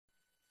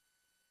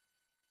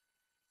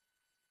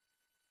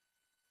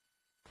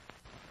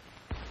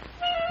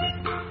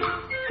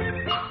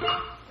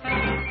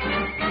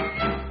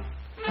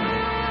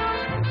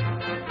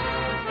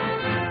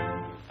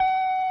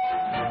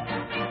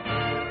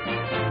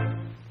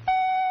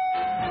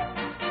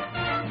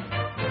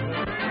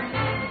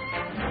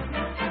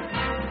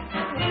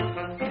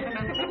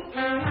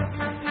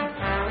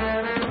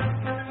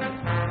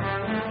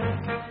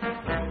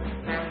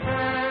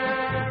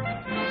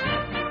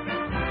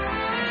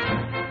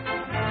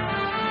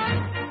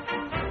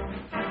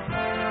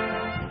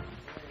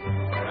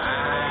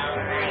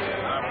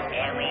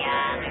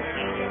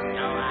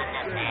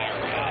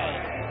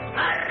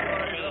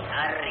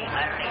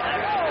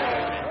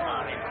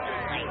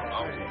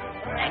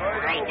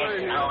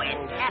greatest show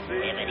in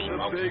captivity,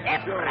 folks.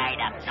 Step right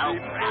up. No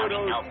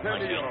crowding, no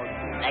pushing.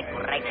 The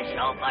greatest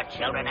show for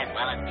children as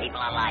well as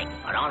people alike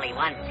for only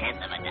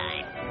 1/10 of a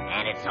dime.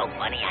 And it's so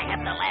funny I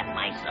have to laugh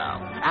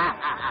myself.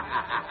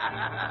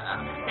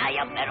 Now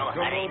you better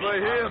hurry. Come over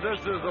here. This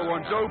is the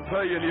one. Don't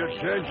pay any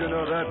attention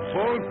to that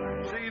phone.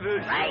 See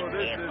this Right show.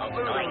 This here, is folks,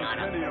 little going on.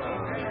 penny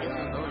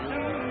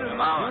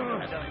Come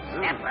on.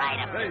 Step right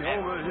up. Hey,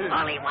 over here.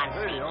 Only one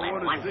Hey, seat I left.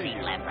 wanna One see seat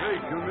you. left. Hey,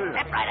 come here.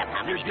 Step right up.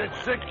 How many? You get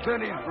 6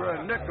 pennies for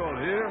a nickel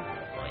here.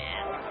 Oh,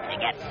 yeah. You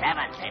get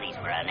 7 pennies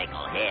for a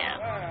nickel here.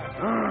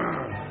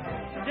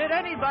 Did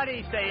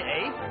anybody say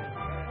 8?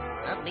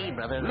 Not me,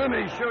 brother. Let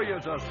me show you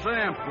a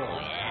sample. Oh,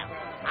 yeah.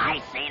 I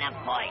seen 'em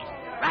poised.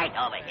 Right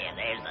over here.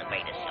 There's the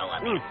greatest show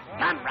up here.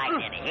 Come right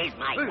in. Here's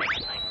my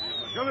ticket.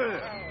 Come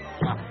here.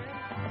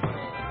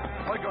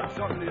 I got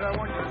something here I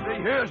want you to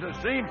see. Here's a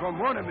scene from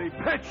one of me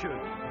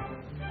pictures.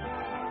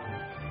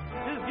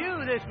 To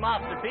view this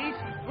masterpiece,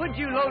 would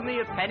you loan me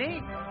a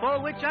penny, for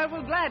which I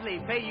will gladly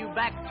pay you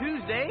back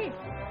Tuesday?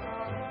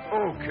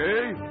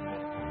 Okay.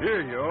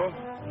 Here you are.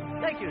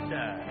 Thank you,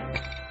 sir.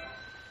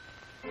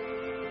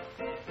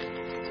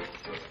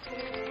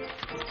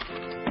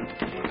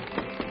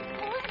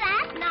 Who's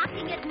that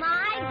knocking at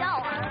my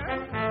door?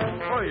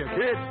 Oh, you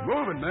kid.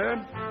 Moving,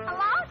 man.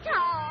 Hello,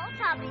 tall,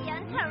 tubby,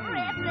 and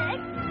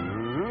terrific.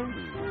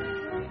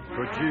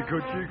 Coochie,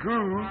 coochie,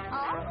 coo.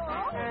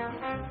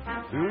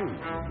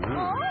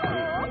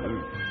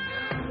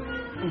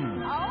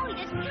 Oh, he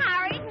just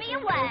carried me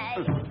away.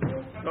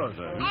 How's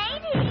that?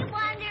 Ain't he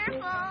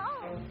wonderful?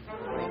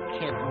 I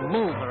can't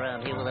move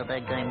around here without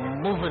that guy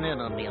moving in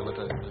on me all the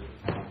time.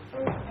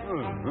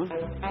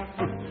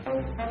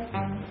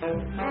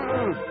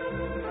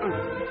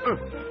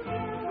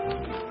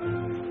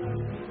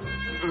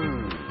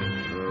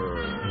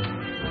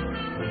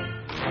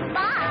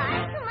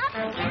 Bye. Come up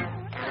again.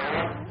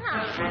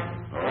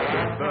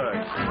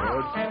 Thanks,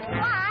 bud.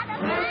 What a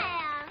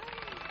man.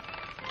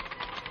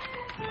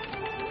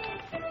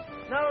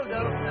 No,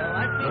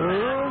 I'd be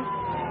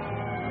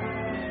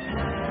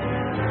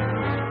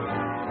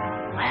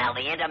Well,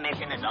 the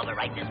intermission is over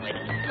right this way.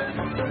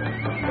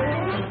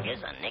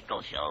 Here's a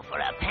nickel show for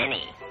a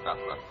penny.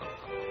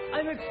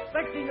 I'm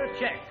expecting a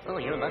check. Oh,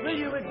 you're Will lucky.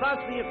 you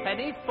advance me a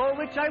penny, for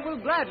which I will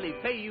gladly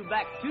pay you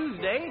back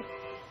Tuesday?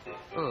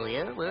 Oh,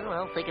 yeah? Well,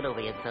 I'll think it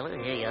over, young fella.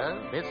 Here you are.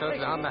 This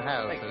one's on the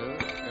house. Thank you.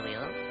 There we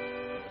are.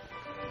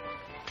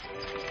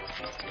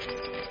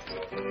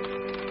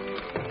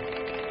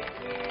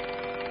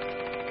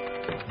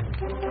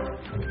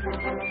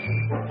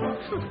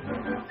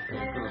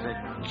 There goes that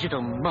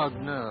jittle mug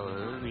now.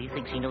 He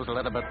thinks he knows a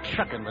lot about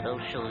trucking, but I'll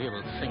show him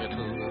a thing or two.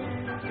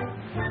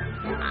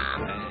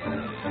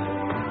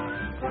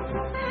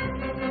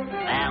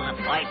 Well, the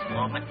first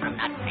movement from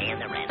not paying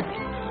the rent.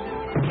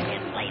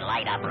 And play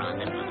light opera on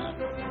the booth.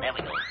 There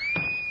we go.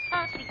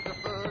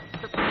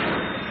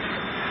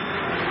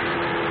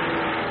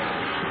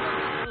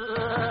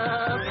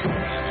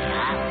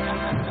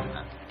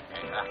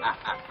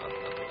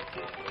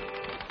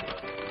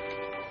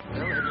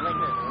 Well, would you like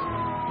that?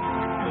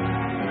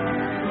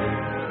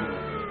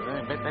 I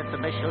bet that's the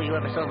best show you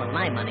ever saw with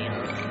my money,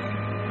 huh?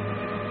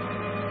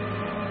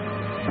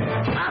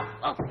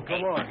 Oh,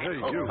 Come on, hey,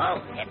 you.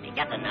 Oh, let me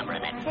get the number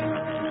of that truck.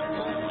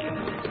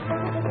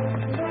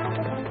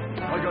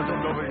 I got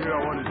something over here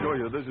I want to show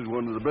you. This is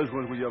one of the best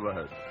ones we ever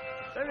had.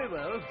 Very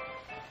well.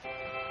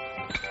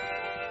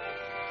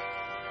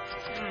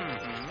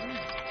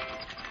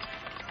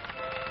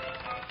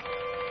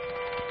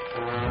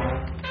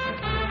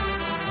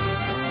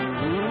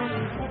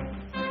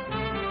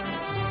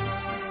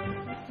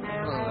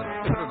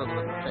 Put it over the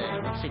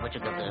fan. Let's see what you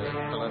got there,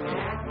 fella. What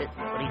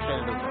are you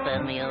trying to do?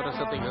 Fan me out or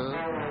something, huh?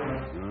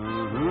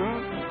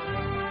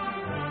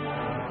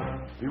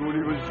 You won't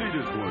even see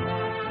this one.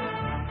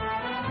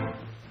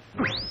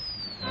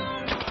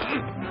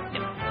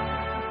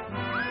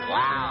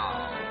 Wow.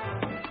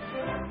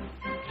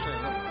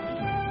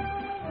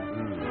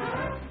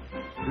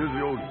 Here's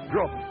the old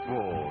drop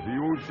ball. He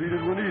won't see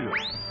this one either.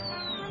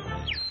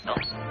 Oh,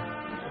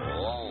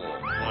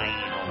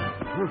 wow.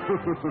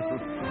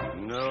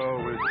 No,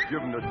 it's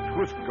given a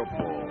twister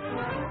ball.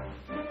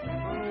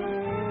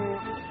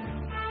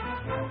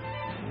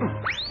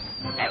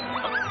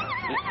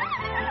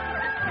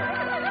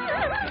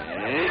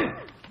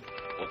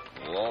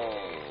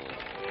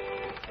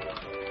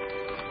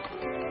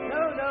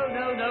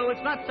 No,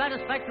 it's not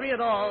satisfactory at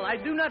all. I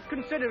do not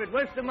consider it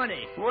worth the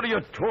money. What are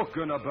you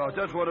talking about?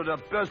 That's one of the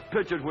best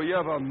pictures we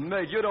ever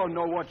made. You don't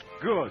know what's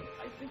good.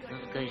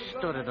 This guy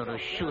started on a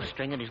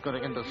shoestring, and he's going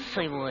to end the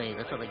same way.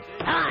 That's what I...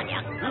 Come on,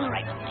 young fellow,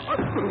 right with me.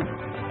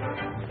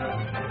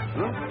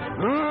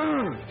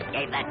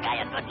 Gave that guy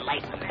a good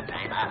lesson that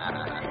time.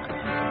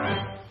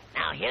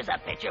 Now, here's a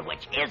picture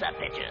which is a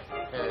picture.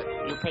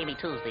 You pay me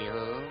Tuesday,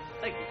 huh?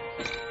 Thank you.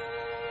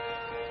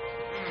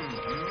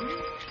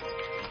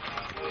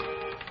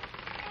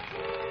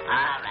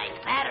 All right,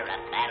 batter up.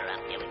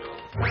 Here we go.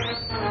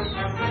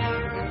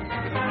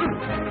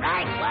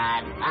 Right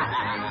one.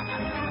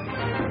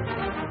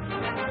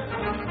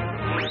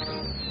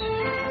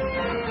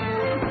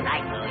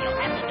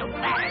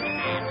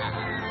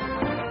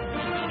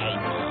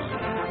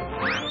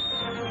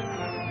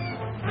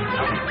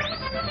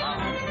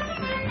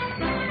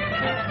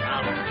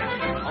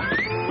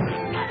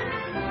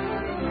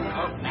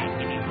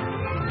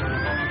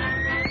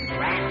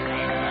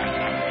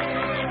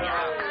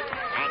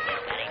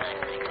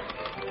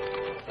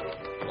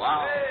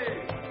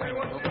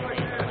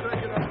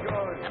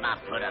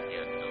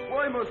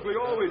 course, we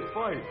always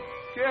fight.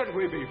 Can't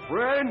we be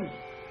friends?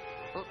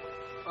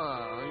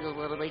 Oh, you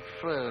want to make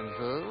friends,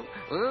 huh?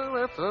 Well,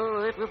 that's all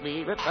right with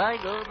me. Let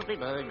bygones be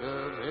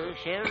bygones.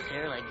 Share and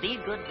share like be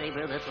good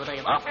neighbor. That's what I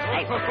am. Oh,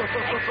 hey.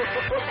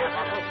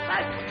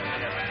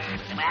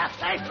 Well,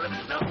 thanks.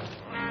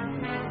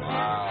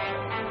 Wow.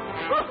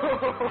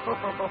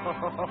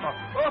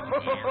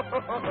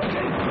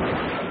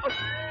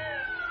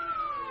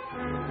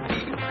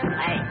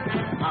 Hey,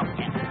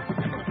 okay.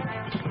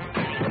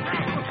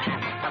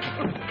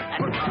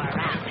 Let's go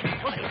around.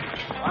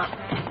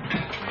 Whoa.